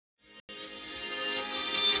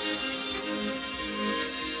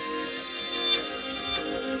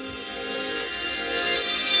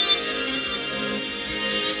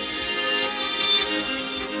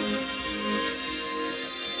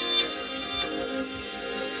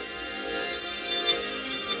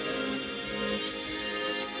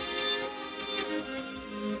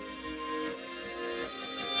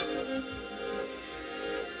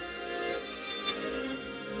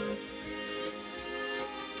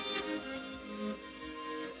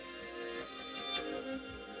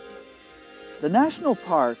The national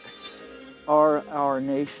parks are our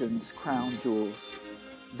nation's crown jewels.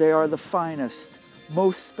 They are the finest,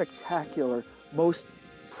 most spectacular, most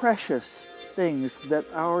precious things that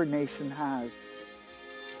our nation has.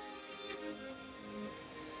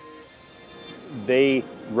 They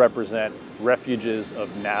represent refuges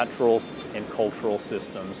of natural and cultural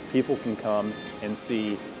systems. People can come and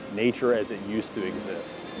see nature as it used to exist.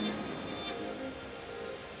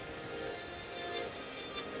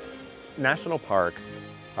 National parks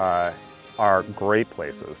are great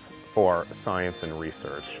places for science and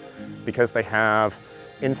research because they have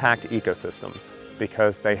intact ecosystems,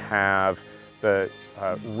 because they have the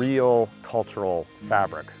real cultural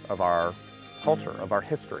fabric of our culture, of our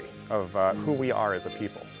history, of who we are as a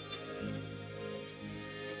people.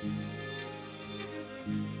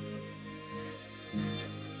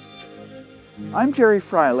 I'm Jerry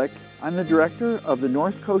Freilich. I'm the director of the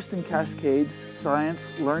North Coast and Cascades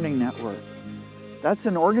Science Learning Network. That's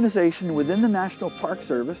an organization within the National Park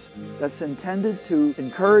Service that's intended to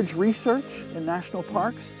encourage research in national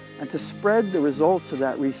parks and to spread the results of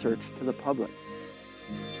that research to the public.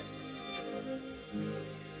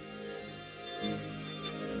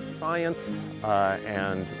 Science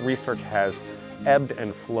and research has ebbed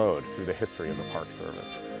and flowed through the history of the Park Service.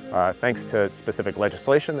 Thanks to specific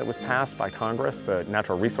legislation that was passed by Congress, the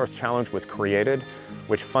Natural Resource Challenge was created,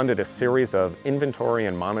 which funded a series of inventory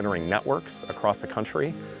and monitoring networks across the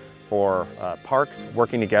country for parks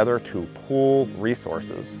working together to pool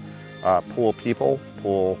resources, pool people,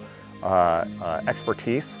 pool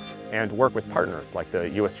expertise, and work with partners like the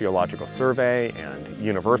U.S. Geological Survey and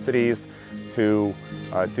universities to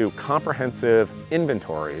do comprehensive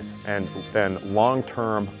inventories and then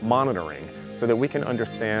long-term monitoring so that we can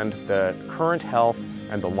understand the current health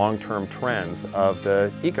and the long-term trends of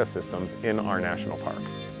the ecosystems in our national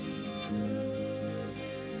parks.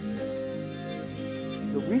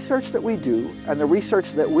 The research that we do and the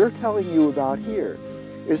research that we're telling you about here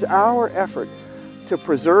is our effort to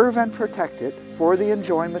preserve and protect it for the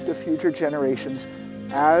enjoyment of future generations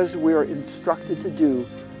as we're instructed to do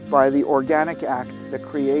by the Organic Act that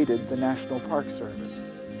created the National Park Service.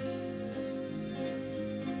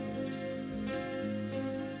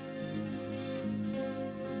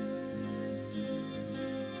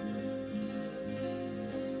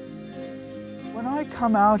 When I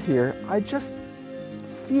come out here, I just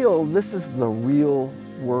feel this is the real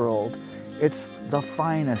world. It's the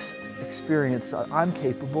finest experience I'm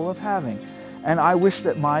capable of having. And I wish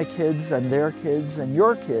that my kids and their kids and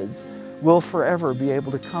your kids will forever be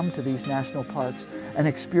able to come to these national parks and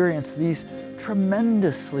experience these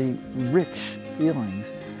tremendously rich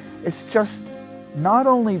feelings. It's just not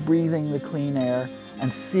only breathing the clean air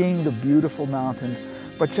and seeing the beautiful mountains,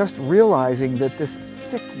 but just realizing that this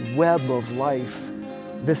thick web of life,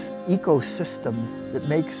 this ecosystem that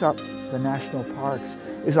makes up the national parks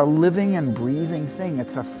is a living and breathing thing.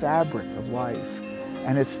 It's a fabric of life.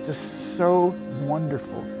 And it's just so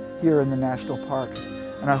wonderful here in the national parks.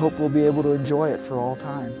 And I hope we'll be able to enjoy it for all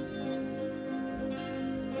time.